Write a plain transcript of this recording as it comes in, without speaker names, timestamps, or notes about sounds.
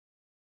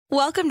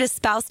Welcome to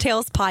Spouse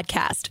Tales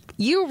Podcast.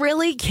 You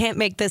really can't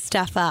make this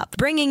stuff up.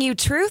 Bringing you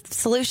truth,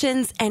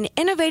 solutions, and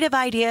innovative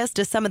ideas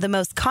to some of the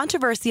most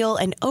controversial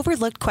and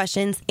overlooked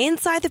questions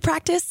inside the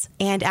practice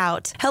and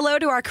out. Hello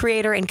to our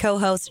creator and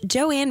co-host,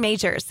 Joanne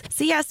Majors,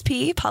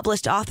 CSP,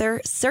 published author,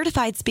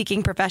 certified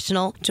speaking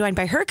professional, joined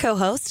by her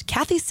co-host,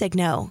 Kathy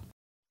Signo.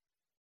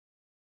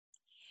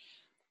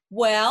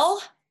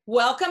 Well,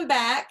 welcome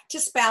back to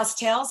Spouse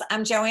Tales.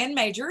 I'm Joanne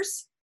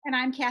Majors. And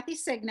I'm Kathy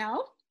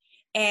Signo.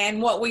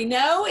 And what we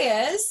know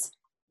is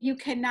you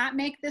cannot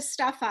make this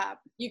stuff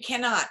up. You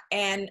cannot.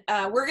 And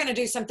we're going to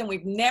do something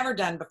we've never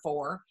done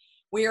before.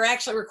 We are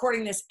actually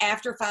recording this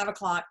after 5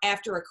 o'clock,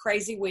 after a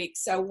crazy week.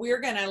 So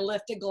we're going to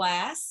lift a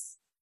glass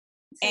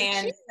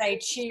and say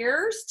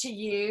cheers to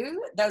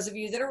you, those of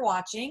you that are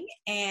watching.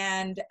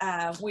 And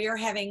we are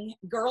having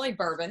girly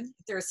bourbon,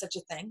 if there is such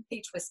a thing,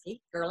 peach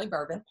whiskey, girly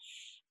bourbon.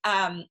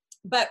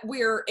 But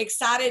we're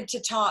excited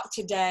to talk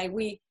today.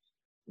 We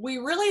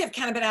really have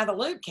kind of been out of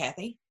the loop,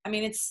 Kathy. I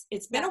mean,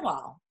 it's been a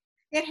while.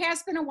 It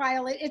has been a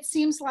while. It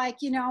seems like,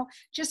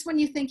 just when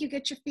you think you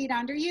get your feet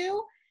under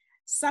you,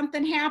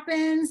 something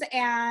happens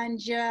and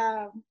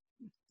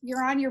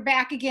you're on your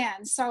back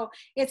again. So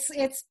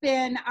it's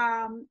been,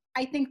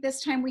 I think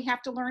this time we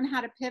have to learn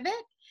how to pivot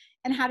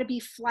and how to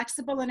be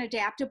flexible and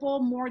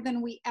adaptable more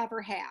than we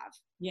ever have.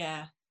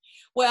 Yeah.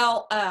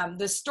 Well,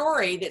 the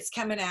story that's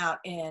coming out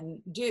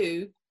in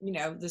Due,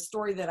 the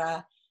story that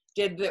I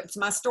did, that's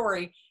my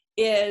story,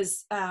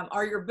 is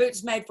are your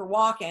boots made for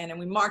walking? And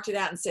we marked it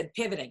out and said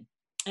pivoting.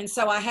 And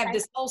so I have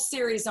this whole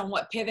series on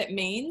what pivot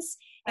means.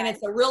 And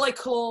it's a really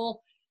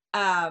cool,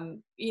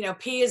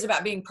 P is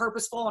about being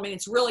purposeful. I mean,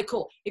 it's really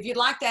cool. If you'd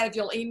like that, if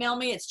you'll email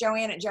me, it's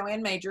Joanne at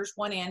Joanne Majors,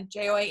 one N,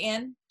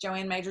 Joanne,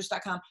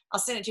 JoanneMajors.com. I'll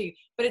send it to you.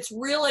 But it's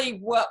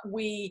really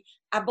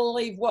I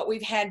believe what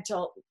we've had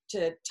to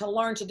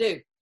learn to do.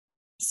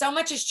 So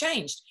much has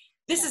changed.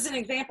 This is an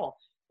example.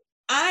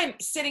 I'm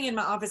sitting in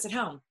my office at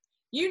home.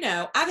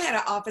 I've had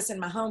an office in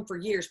my home for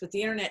years, but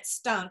the internet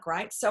stunk,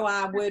 right? So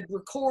I would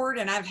record,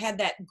 and I've had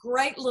that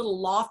great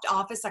little loft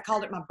office. I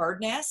called it my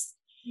bird nest.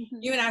 Mm-hmm.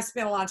 You and I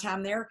spent a lot of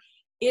time there.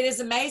 It is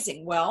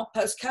amazing. Well,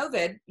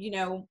 post-COVID,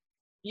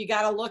 you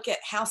got to look at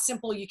how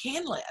simple you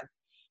can live.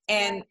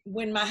 And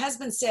when my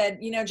husband said,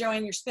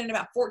 Joanne, you're spending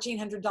about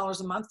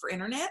 $1,400 a month for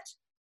internet,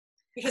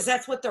 because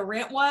that's what the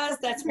rent was.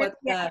 That's what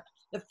the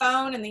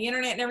phone and the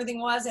internet and everything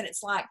was. And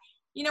it's like,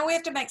 we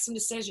have to make some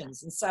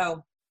decisions. And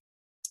so,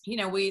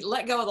 we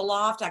let go of the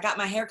loft. I got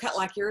my hair cut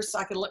like yours so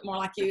I could look more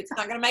like you. It's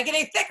not going to make it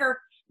any thicker,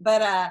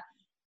 but,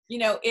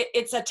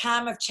 it's a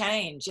time of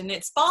change, and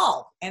it's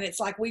fall, and it's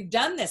like we've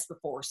done this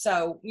before.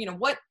 So,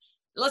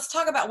 let's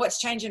talk about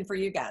what's changing for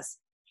you guys.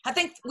 I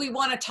think we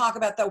want to talk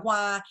about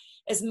why,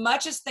 as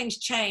much as things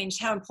change,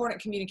 how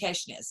important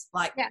communication is.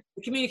 Like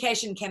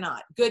communication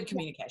good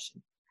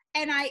communication.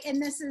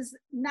 And this is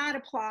not a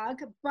plug,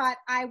 but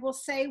I will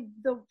say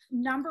the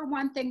number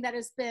one thing that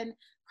has been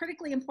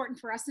critically important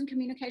for us in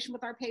communication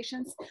with our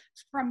patients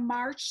from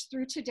March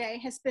through today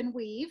has been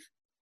Weave.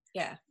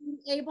 Yeah.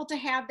 Being able to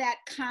have that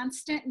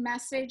constant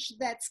message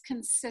that's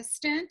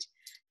consistent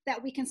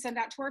that we can send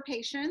out to our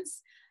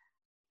patients.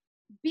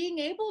 Being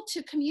able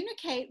to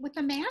communicate with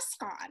a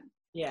mask on.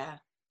 Yeah.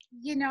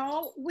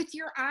 With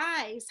your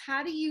eyes,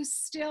 how do you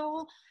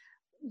still...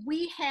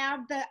 We have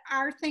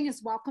our thing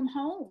is welcome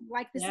home.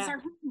 Like this is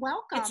our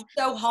welcome. It's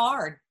so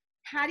hard.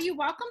 How do you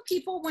welcome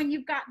people when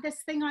you've got this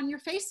thing on your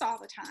face all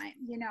the time,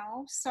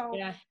 So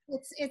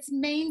it's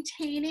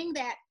maintaining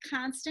that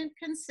constant,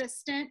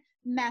 consistent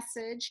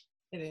message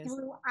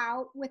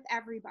throughout with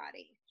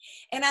everybody.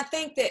 And I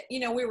think that,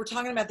 we were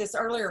talking about this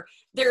earlier.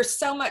 There's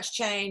so much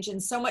change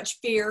and so much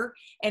fear,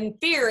 and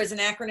fear is an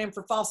acronym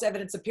for false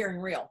evidence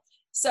appearing real.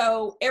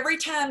 So every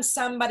time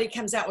somebody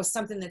comes out with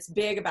something that's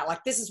big about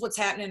like, this is what's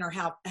happening, or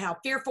how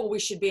fearful we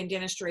should be in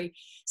dentistry,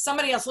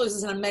 somebody else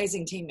loses an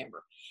amazing team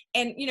member.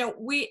 And,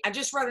 I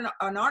just wrote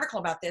an article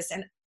about this,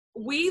 and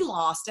we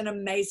lost an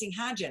amazing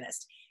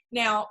hygienist.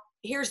 Now,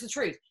 here's the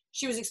truth.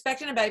 She was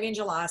expecting a baby in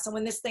July. So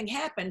when this thing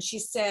happened, she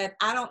said,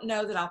 I don't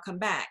know that I'll come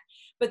back.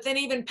 But then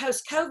even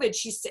post-COVID,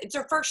 she said, it's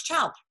her first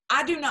child.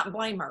 I do not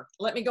blame her.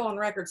 Let me go on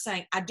record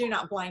saying I do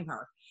not blame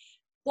her.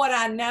 What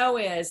I know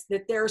is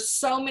that there are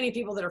so many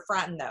people that are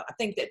frightened, though. I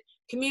think that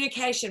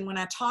communication, when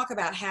I talk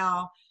about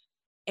how,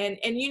 and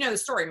the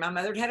story, my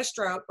mother had a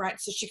stroke,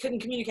 right? So she couldn't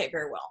communicate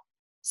very well.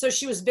 So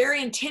she was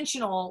very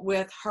intentional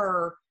with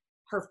her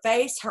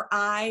face, her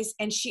eyes,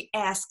 and she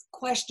asked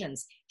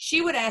questions.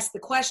 She would ask the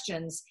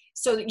questions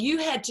so that you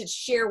had to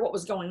share what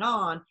was going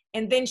on,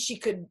 and then she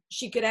could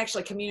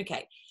actually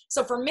communicate.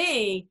 So for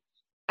me,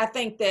 I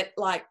think that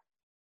like,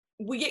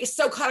 we get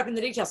so caught up in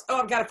the details.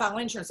 Oh, I've got to file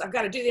insurance. I've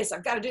got to do this.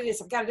 I've got to do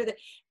this. I've got to do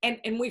that.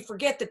 And we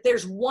forget that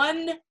there's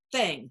one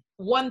thing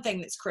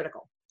that's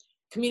critical.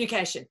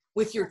 Communication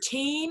with your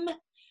team,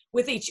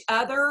 with each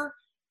other,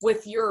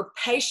 with your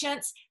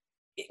patients,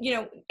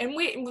 and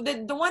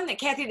the one that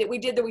Kathy, that we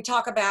did, that we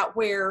talk about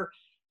where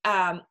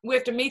we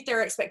have to meet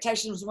their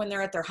expectations when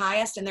they're at their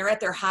highest, and they're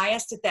at their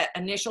highest at that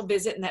initial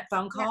visit and that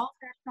phone call.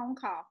 That phone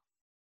call.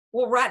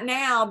 Well, right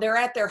now they're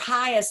at their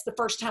highest the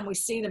first time we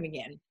see them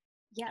again.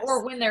 Yes.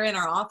 Or when they're in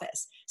our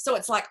office. So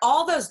it's like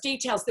all those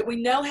details that we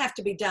know have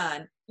to be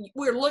done,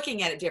 we're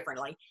looking at it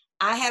differently.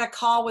 I had a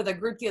call with a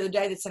group the other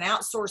day that's an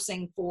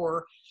outsourcing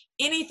for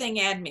anything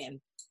admin.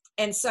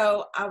 And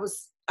so I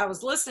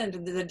was listening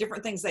to the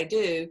different things they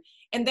do,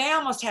 and they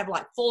almost have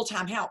like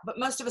full-time help, but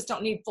most of us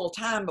don't need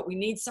full-time, but we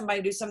need somebody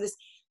to do some of this.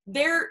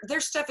 Their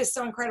stuff is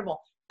so incredible.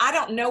 I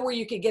don't know where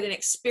you could get an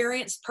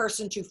experienced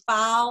person to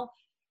file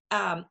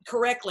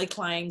correctly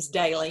claims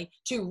daily,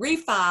 to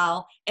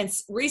refile and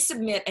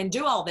resubmit and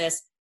do all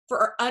this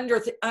for under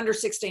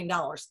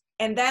 $16.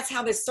 And that's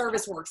how this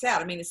service works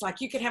out. I mean, it's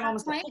like you could have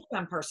almost a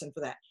full-time person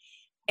for that.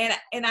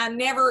 And I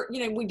never,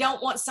 we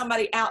don't want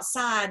somebody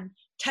outside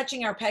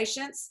touching our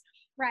patients.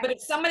 Right. But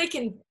if somebody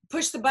can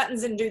push the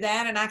buttons and do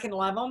that, and I can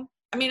love them,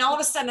 I mean, all of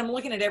a sudden I'm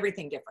looking at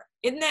everything different.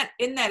 Isn't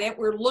that it?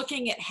 We're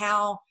looking at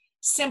how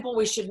simple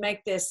we should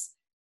make this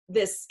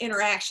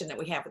interaction that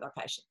we have with our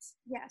patients.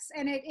 Yes.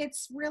 And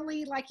it's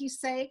really, like you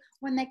say,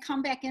 when they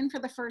come back in for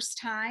the first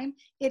time,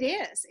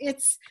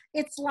 it's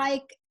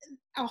like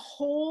a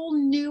whole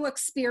new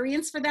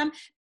experience for them,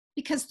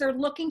 because they're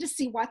looking to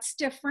see what's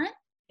different,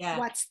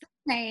 what's the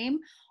same,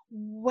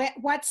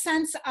 what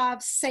sense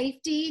of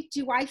safety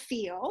do I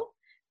feel?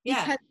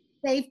 Because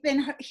they've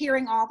been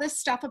hearing all this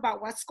stuff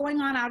about what's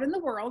going on out in the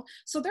world.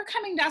 So they're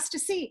coming to us to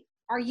see,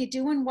 are you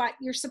doing what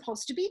you're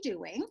supposed to be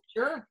doing?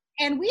 Sure.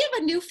 And we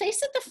have a new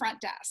face at the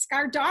front desk.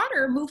 Our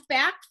daughter moved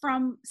back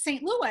from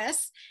St.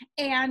 Louis,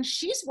 and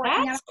she's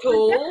working. That's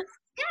cool.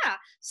 Yeah.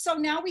 So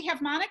now we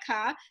have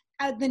Monica,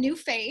 the new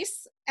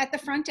face at the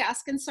front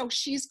desk. And so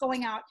she's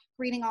going out,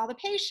 greeting all the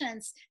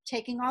patients,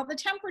 taking all the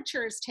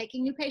temperatures,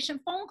 taking new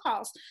patient phone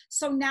calls.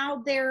 So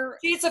now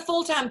it's a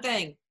full-time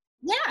thing.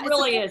 Yeah. It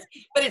really is.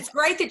 But it's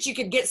great that you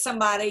could get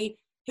somebody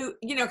who,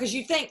 because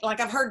you think, like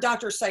I've heard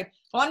doctors say,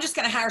 well, I'm just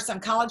going to hire some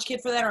college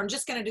kid for that, or I'm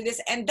just going to do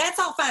this. And that's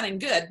all fine and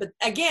good. But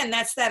again,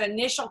 that's that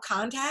initial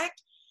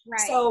contact.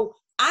 Right. So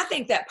I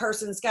think that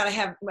person's got to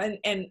have,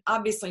 and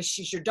obviously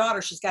she's your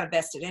daughter, she's got a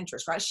vested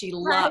interest, right? She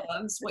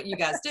loves what you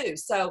guys do.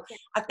 So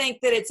I think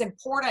that it's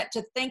important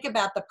to think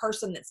about the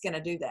person that's going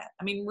to do that.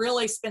 I mean,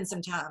 really spend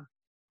some time.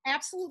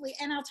 Absolutely.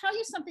 And I'll tell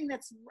you something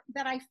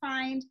that I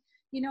find,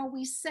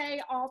 we say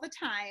all the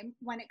time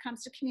when it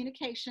comes to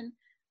communication: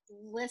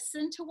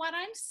 listen to what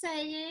I'm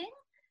saying,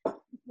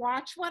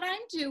 watch what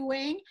I'm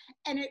doing.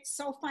 And it's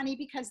so funny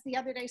because the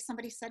other day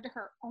somebody said to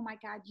her, "Oh my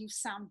God, you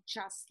sound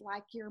just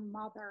like your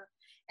mother."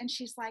 And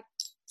she's like,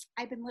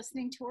 "I've been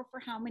listening to her for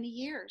how many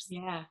years?"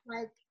 Yeah.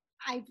 Like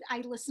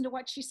I listen to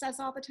what she says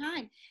all the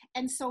time.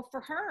 And so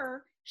for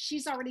her,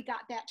 she's already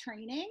got that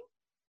training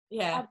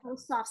of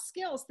those soft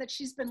skills that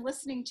she's been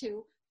listening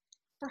to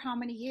for how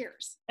many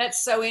years.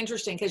 That's so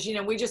interesting because,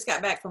 we just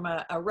got back from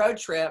a road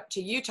trip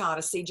to Utah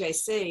to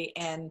CJC,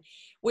 and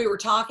we were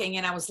talking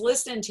and I was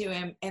listening to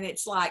him, and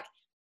it's like,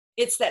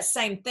 it's that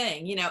same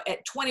thing.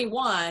 At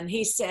 21,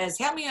 he says,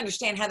 help me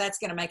understand how that's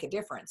going to make a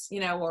difference,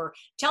 or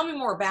tell me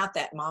more about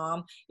that,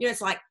 Mom. It's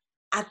like,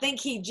 I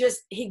think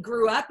he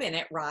grew up in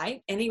it.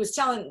 Right. And he was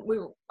telling,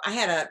 I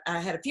had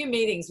a few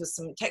meetings with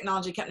some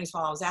technology companies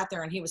while I was out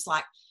there, and he was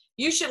like,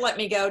 you should let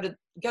me go to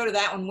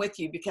that one with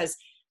you, because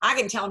I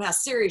can tell him how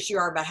serious you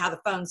are about how the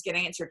phones get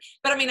answered.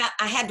 But I mean,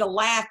 I had to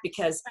laugh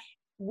because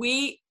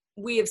we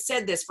have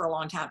said this for a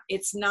long time.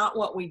 It's not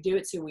what we do,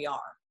 it's who we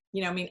are.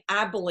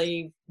 I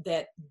believe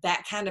that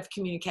kind of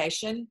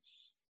communication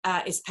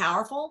is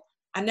powerful.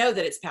 I know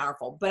that it's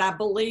powerful, but I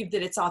believe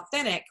that it's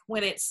authentic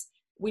when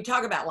we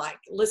talk about, like,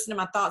 listen to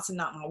my thoughts and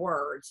not my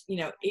words,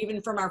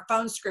 even from our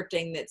phone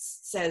scripting that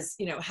says,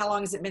 how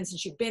long has it been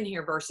since you've been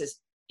here versus,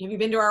 have you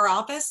been to our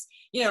office?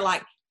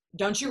 Like,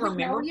 don't you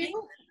remember me?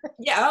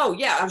 Yeah. Oh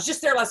yeah. I was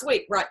just there last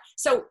week. Right.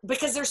 So,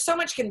 because there's so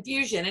much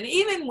confusion, and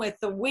even with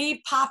the Weave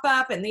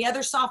pop-up and the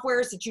other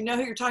softwares that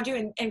who you're talking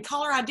to, and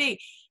caller ID,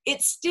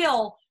 it's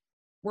still,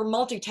 we're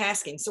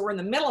multitasking. So we're in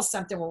the middle of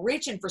something, we're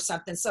reaching for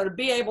something. So to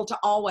be able to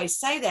always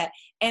say that,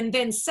 and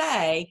then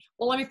say,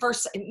 well,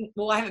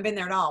 I haven't been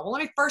there at all. Well,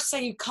 let me first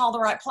say you call the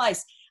right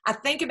place. I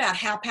think about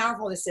how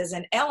powerful this is.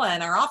 And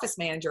Ellen, our office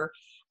manager,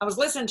 I was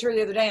listening to her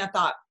the other day, and I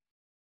thought,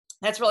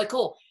 that's really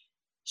cool.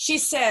 She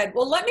said,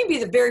 well, let me be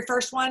the very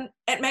first one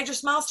at Major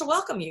Smiles to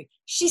welcome you.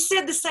 She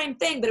said the same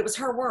thing, but it was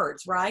her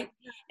words, right?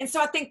 And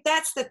so I think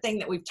that's the thing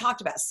that we've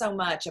talked about so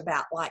much,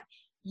 about, like,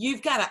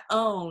 you've got to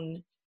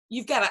own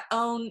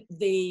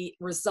the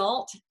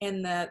result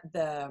and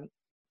the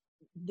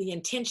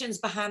intentions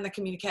behind the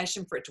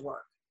communication for it to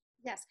work.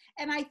 Yes.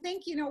 And I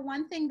think,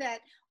 one thing that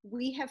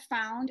we have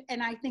found,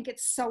 and I think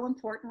it's so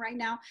important right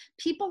now,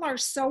 people are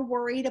so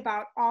worried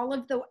about all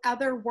of the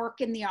other work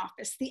in the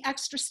office, the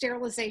extra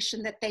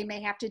sterilization that they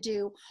may have to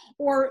do,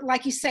 or,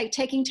 like you say,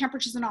 taking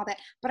temperatures and all that.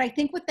 But I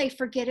think what they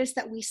forget is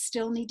that we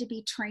still need to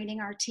be training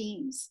our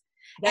teams.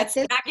 That's,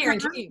 I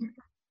guarantee you.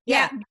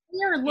 Yeah.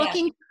 They are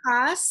looking to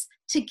us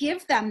to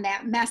give them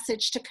that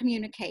message to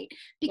communicate,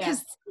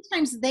 because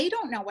sometimes they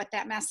don't know what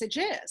that message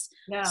is.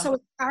 No. So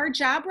it's our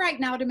job right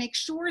now to make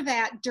sure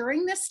that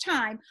during this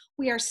time,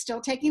 we are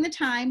still taking the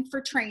time for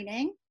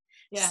training,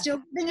 Yeah.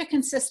 still giving a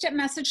consistent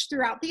message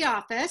throughout the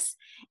office.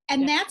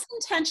 And that's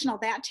intentional.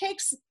 That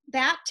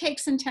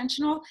takes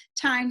intentional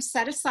time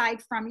set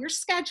aside from your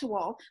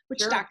schedule, which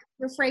doctors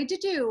are afraid to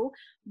do,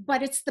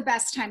 but it's the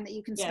best time that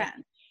you can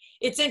spend.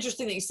 It's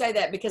interesting that you say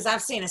that, because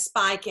I've seen a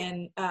spike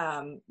in,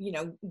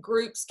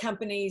 groups,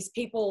 companies,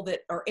 people that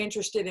are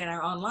interested in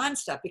our online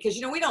stuff, because,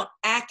 we don't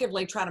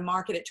actively try to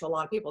market it to a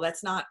lot of people.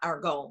 That's not our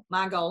goal.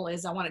 My goal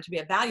is I want it to be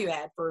a value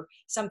add for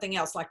something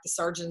else, like the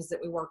surgeons that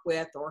we work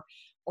with,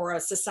 or a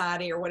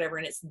society or whatever.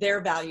 And it's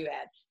their value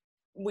add.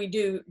 We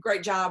do a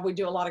great job. We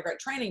do a lot of great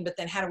training, but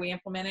then how do we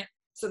implement it?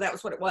 So that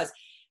was what it was.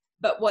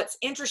 But what's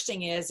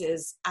interesting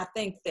is I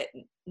think that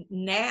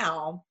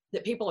now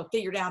that people have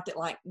figured out that,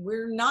 like,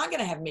 we're not going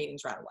to have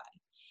meetings right away.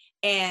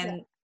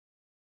 And,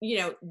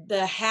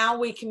 the how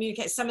we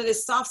communicate, some of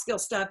this soft skill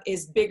stuff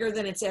is bigger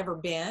than it's ever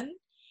been.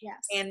 Yes.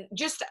 And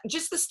just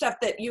the stuff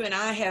that you and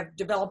I have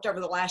developed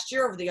over the last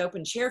year over the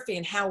open chair fee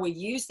and how we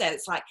use that.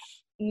 It's like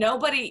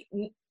nobody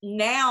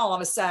now all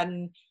of a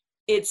sudden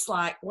it's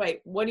like, wait,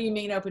 what do you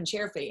mean open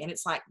chair fee? And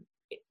it's like,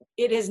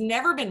 it has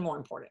never been more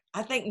important.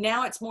 I think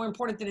now it's more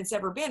important than it's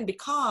ever been,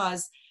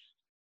 because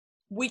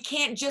we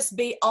can't just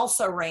be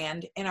also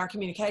Rand in our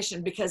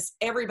communication, because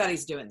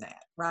everybody's doing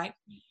that, right?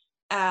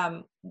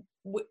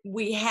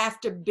 We have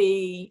to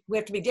be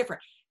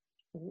different.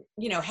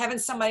 Having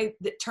somebody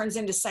that turns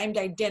into same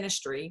day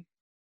dentistry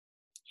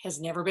has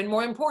never been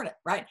more important,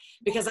 right?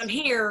 Because I'm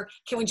here,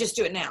 can we just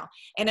do it now?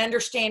 And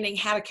understanding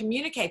how to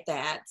communicate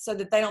that so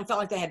that they don't feel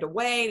like they had to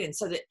wait, and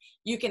so that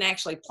you can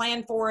actually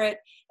plan for it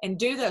and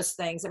do those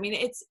things. I mean,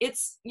 it's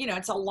it's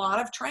a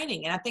lot of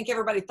training. And I think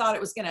everybody thought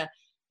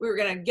we were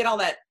going to get all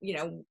that,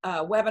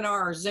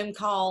 webinar or Zoom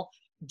call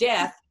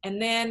death.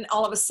 And then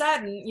all of a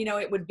sudden,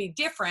 it would be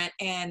different.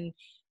 And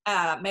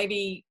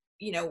maybe,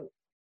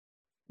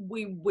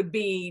 we would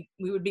be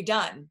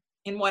done.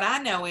 And what I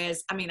know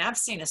is, I've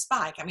seen a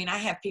spike. I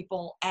have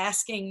people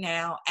asking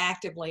now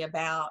actively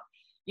about,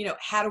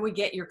 how do we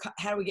get your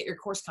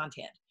course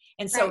content?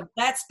 And so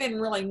that's been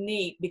really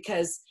neat,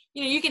 because,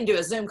 you can do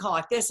a Zoom call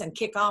like this and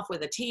kick off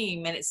with a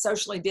team, and it's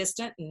socially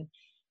distant,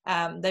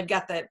 and they've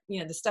got the,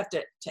 the stuff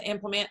to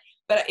implement,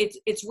 but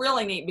it's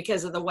really neat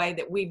because of the way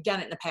that we've done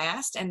it in the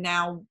past, and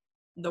now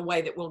the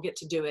way that we'll get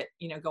to do it,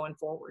 going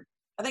forward.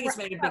 I think it's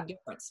made a big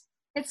difference.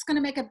 It's going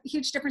to make a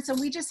huge difference. And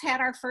we just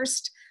had our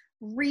first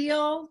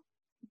real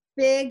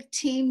big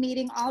team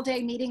meeting, all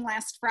day meeting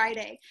last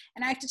Friday.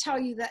 And I have to tell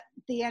you that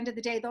at the end of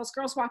the day, those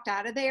girls walked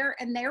out of there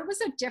and there was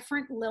a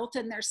different lilt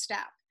in their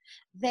step.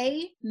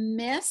 They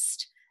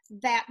missed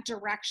that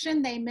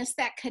direction. They missed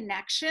that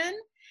connection.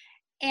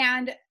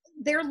 And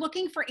they're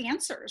looking for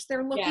answers.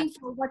 They're looking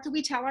for, what do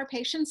we tell our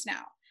patients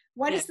now?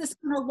 What is this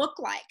going to look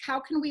like? How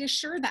can we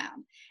assure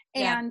them?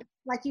 And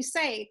like you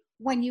say,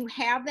 when you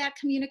have that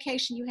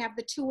communication, you have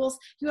the tools,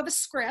 you have a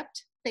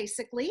script,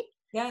 basically,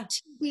 to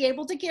be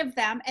able to give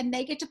them, and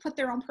they get to put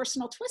their own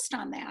personal twist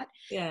on that.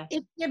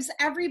 It gives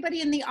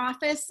everybody in the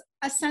office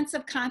a sense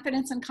of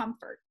confidence and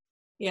comfort.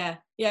 Yeah,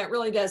 it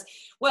really does.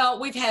 Well,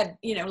 we've had,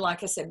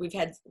 like I said, we've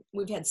had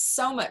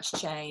so much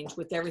change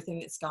with everything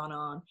that's gone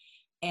on.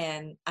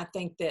 And I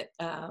think that,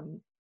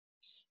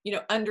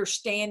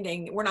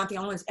 understanding we're not the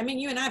only ones.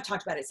 You and I have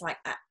talked about it. It's like,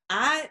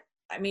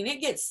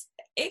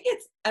 it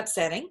gets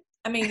upsetting.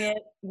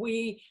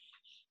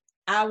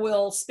 I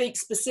will speak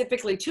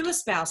specifically to a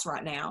spouse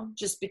right now,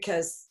 just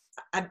because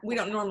we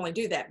don't normally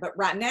do that. But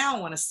right now I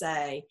want to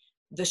say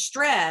the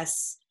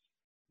stress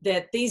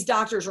that these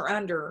doctors are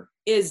under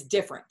is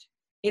different.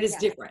 It is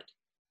different.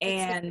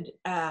 And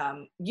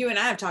you and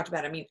I have talked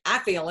about it. I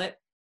feel it.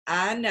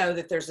 I know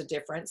that there's a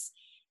difference.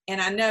 And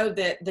I know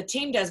that the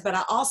team does, but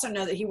I also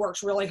know that he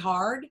works really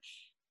hard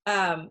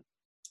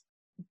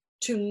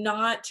to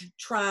not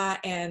try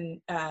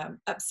and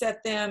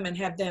upset them and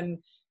have them,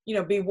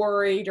 be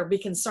worried or be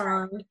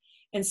concerned.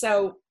 And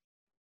so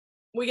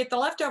we get the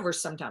leftovers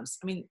sometimes.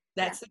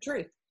 That's the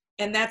truth.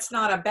 And that's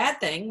not a bad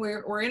thing.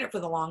 We're in it for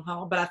the long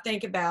haul. But I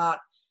think about,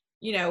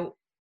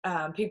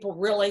 people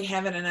really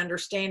having an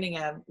understanding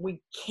of,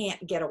 we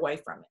can't get away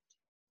from it.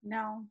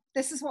 No,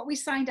 this is what we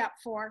signed up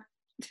for.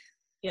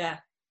 Yeah.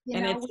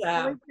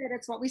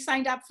 It's what we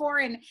signed up for.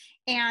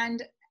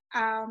 And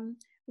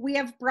we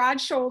have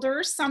broad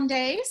shoulders some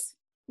days,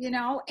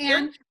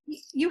 and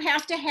you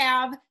have to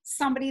have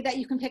somebody that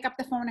you can pick up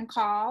the phone and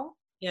call.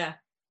 Yeah.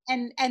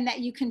 And that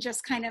you can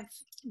just kind of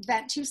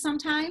vent to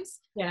sometimes.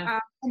 Yeah.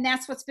 And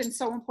that's what's been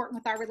so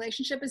important with our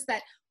relationship, is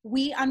that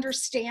we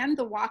understand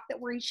the walk that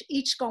we're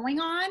each going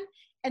on.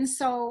 And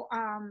so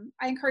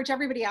I encourage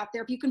everybody out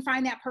there, if you can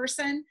find that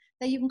person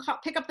that you can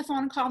pick up the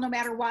phone and call no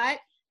matter what,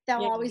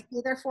 they'll always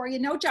be there for you.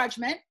 No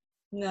judgment.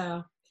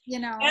 No.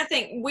 And I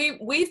think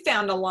we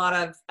found a lot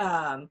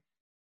of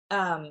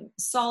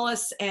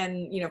solace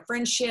and,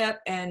 friendship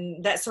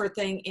and that sort of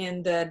thing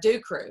in the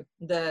DEW crew,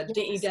 the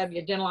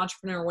DEW, Dental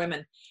Entrepreneur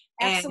Women.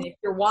 Absolutely. And if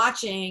you're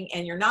watching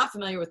and you're not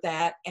familiar with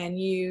that, and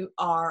you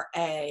are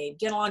a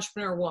dental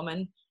entrepreneur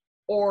woman,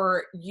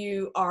 or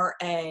you are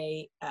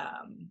a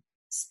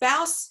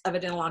spouse of a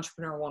dental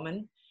entrepreneur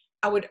woman,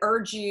 I would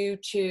urge you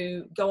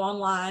to go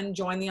online,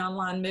 join the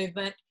online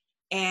movement,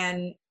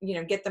 and, you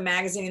know, get the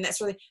magazine and that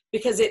sort of thing,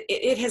 because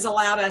it has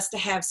allowed us to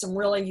have some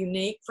really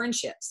unique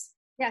friendships.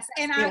 Yes,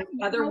 and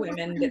Other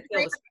women that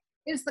feel this.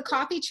 Is the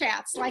coffee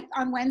chats. Like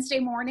on Wednesday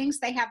mornings,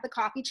 they have the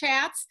coffee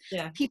chats.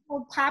 Yeah.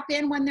 People pop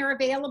in when they're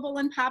available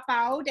and pop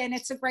out, and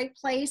it's a great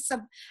place,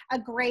 a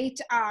great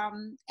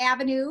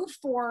avenue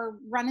for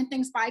running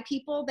things by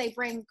people. They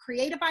bring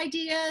creative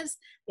ideas.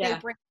 Yeah. They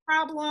bring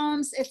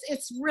problems.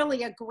 It's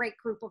really a great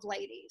group of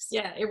ladies.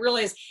 Yeah, it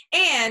really is.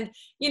 And,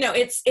 you know,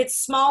 it's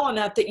small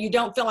enough that you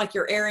don't feel like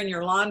you're airing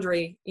your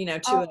laundry, you know,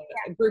 to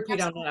a group you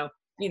don't know.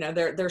 You know,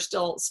 they're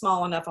still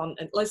small enough, on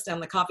at least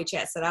on the coffee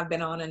chats that I've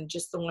been on, and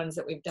just the ones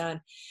that we've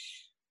done.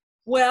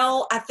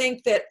 Well, I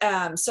think that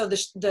so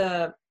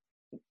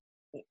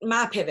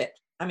my pivot,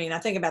 I mean, I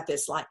think about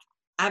this, like,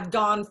 I've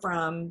gone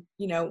from,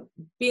 you know,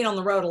 being on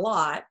the road a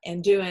lot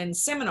and doing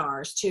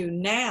seminars to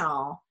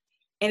now,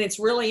 and it's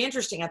really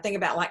interesting. I think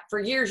about, like, for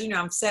years, you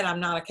know, I've said I'm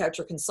not a coach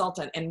or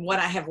consultant, and what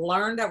I have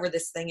learned over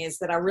this thing is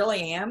that I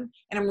really am,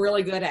 and I'm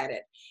really good at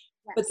it.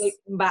 Yes.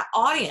 But by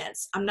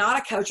audience, I'm not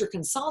a coach or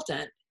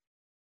consultant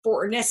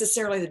for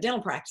necessarily the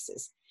dental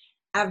practices.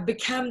 I've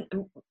become,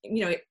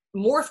 you know,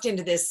 morphed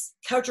into this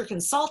coach or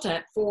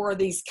consultant for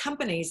these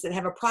companies that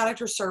have a product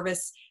or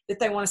service that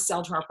they want to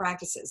sell to our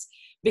practices,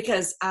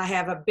 because I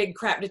have a big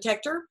crap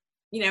detector.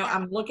 You know,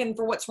 I'm looking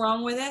for what's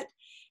wrong with it.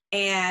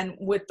 And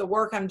with the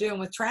work I'm doing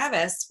with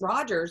Travis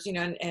Rogers, you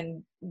know,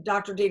 and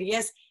Dr.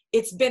 DDS,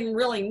 it's been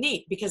really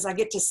neat, because I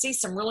get to see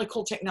some really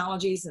cool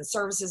technologies and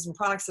services and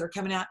products that are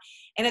coming out.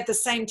 And at the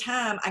same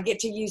time, I get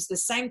to use the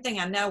same thing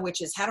I know,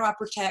 which is how do I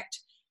protect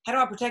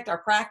our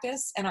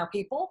practice and our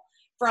people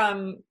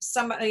from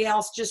somebody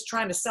else just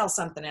trying to sell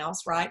something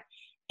else, right?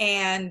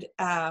 And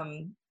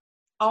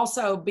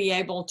also be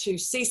able to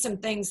see some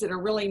things that are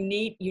really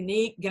neat,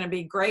 unique, going to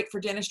be great for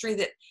dentistry,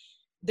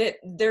 that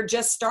they're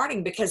just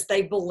starting, because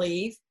they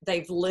believe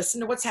they've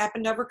listened to what's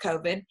happened over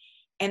COVID,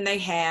 and they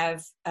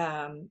have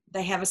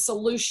a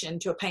solution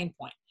to a pain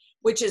point,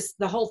 which is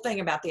the whole thing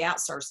about the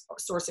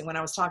outsourcing. When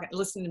I was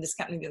listening to this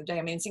company the other day,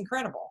 I mean, it's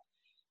incredible,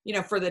 you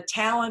know, for the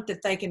talent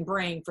that they can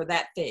bring for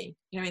that fee.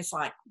 You know, it's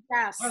like,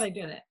 yes, how are they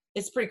doing it?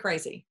 It's pretty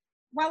crazy.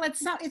 Well,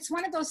 it's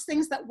one of those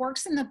things that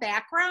works in the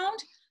background,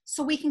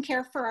 so we can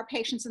care for our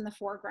patients in the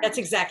foreground. That's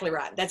exactly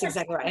right. That's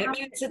exactly right. I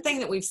mean, it's the thing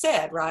that we've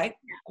said, right?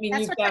 I mean,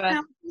 that's what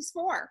technology is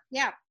for.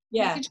 Yeah.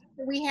 Yeah.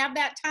 We have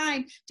that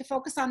time to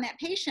focus on that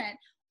patient.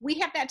 We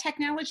have that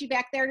technology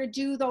back there to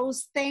do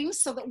those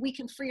things so that we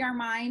can free our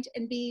mind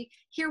and be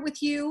here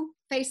with you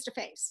face to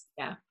face.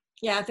 Yeah.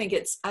 Yeah. I think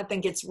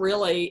it's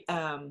really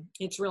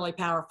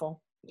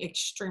powerful,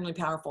 extremely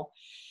powerful.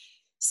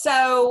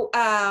 So,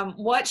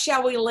 what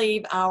shall we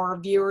leave our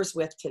viewers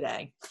with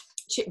today?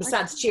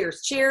 Besides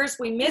cheers. Cheers.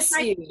 We miss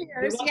you.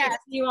 Cheers, we want to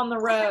see you on the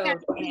road.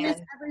 We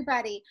miss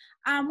everybody.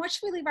 What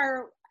should we leave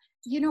our,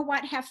 you know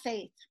what? Have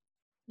faith.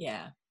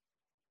 Yeah.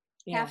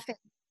 Have faith.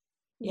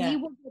 Yeah. We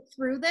will get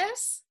through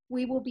this.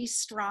 We will be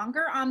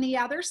stronger on the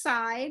other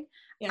side.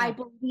 Yeah. I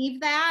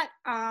believe that.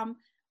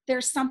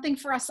 There's something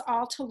for us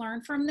all to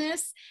learn from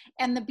this.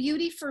 And the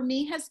beauty for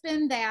me has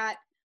been that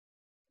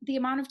the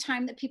amount of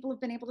time that people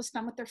have been able to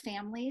spend with their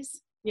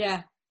families.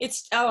 Yeah.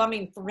 I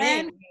mean, for me,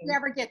 and you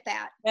never get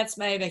that. That's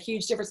made a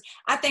huge difference.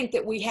 I think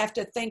that we have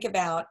to think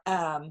about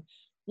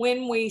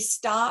when we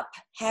stop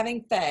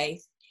having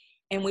faith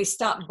and we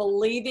stop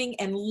believing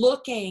and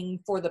looking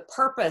for the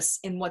purpose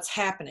in what's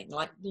happening,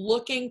 like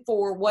looking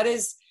for what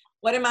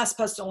am I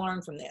supposed to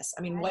learn from this?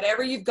 I mean,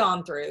 whatever you've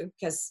gone through,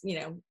 because, you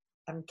know,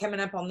 I'm coming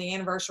up on the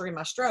anniversary of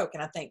my stroke,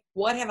 and I think,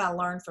 what have I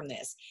learned from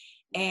this?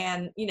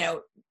 And, you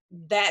know,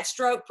 that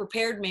stroke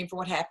prepared me for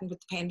what happened with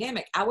the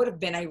pandemic. I would have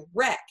been a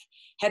wreck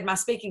had my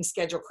speaking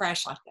schedule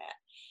crashed like that.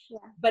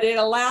 Yeah. But it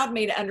allowed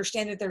me to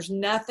understand that there's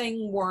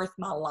nothing worth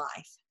my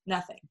life,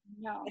 nothing.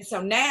 No. And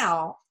so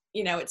now,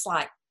 you know, it's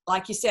like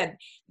you said,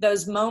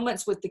 those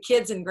moments with the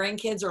kids and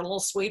grandkids are a little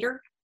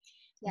sweeter.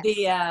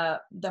 Yes.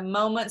 The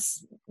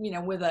moments, you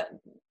know, with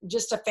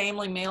just a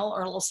family meal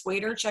are a little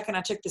sweeter. Chuck and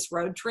I took this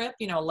road trip,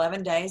 you know,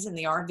 11 days in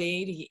the RV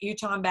to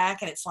Utah and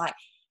back. And it's like,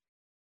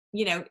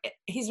 you know,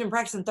 he's been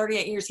practicing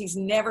 38 years. He's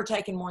never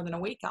taken more than a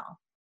week off,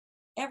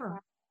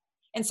 ever.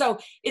 And so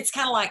it's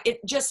kind of like, it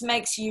just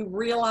makes you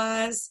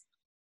realize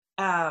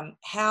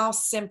how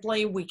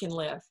simply we can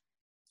live,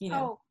 you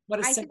know, what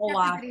a simple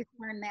life. Everybody's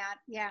learned that.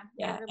 Yeah.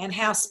 Yeah. And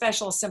how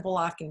special a simple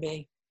life can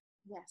be.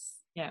 Yes.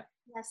 Yeah.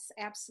 Yes,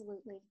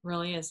 absolutely.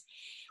 Really is.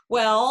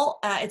 Well,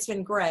 it's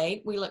been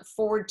great. We look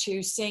forward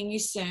to seeing you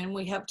soon.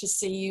 We hope to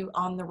see you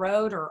on the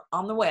road or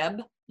on the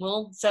web.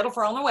 We'll settle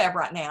for on the web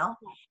right now.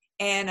 Yeah.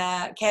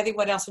 And Kathy,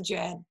 what else would you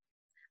add?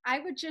 I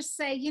would just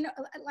say, you know,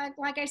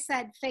 like I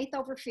said, faith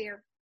over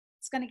fear.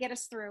 It's going to get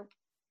us through.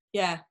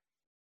 Yeah.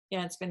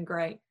 Yeah, it's been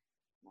great.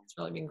 It's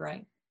really been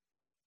great.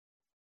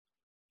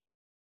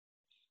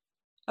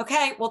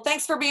 Okay. Well,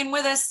 thanks for being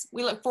with us.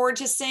 We look forward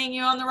to seeing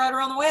you on the road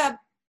or on the web.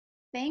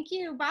 Thank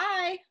you.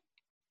 Bye.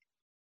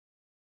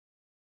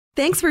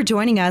 Thanks for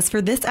joining us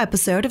for this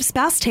episode of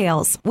Spouse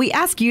Tales. We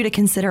ask you to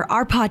consider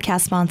our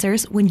podcast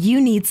sponsors when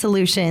you need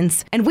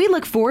solutions, and we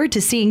look forward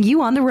to seeing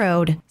you on the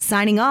road.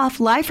 Signing off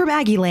live from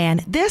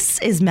Aggieland, this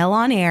is Mel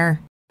on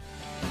Air.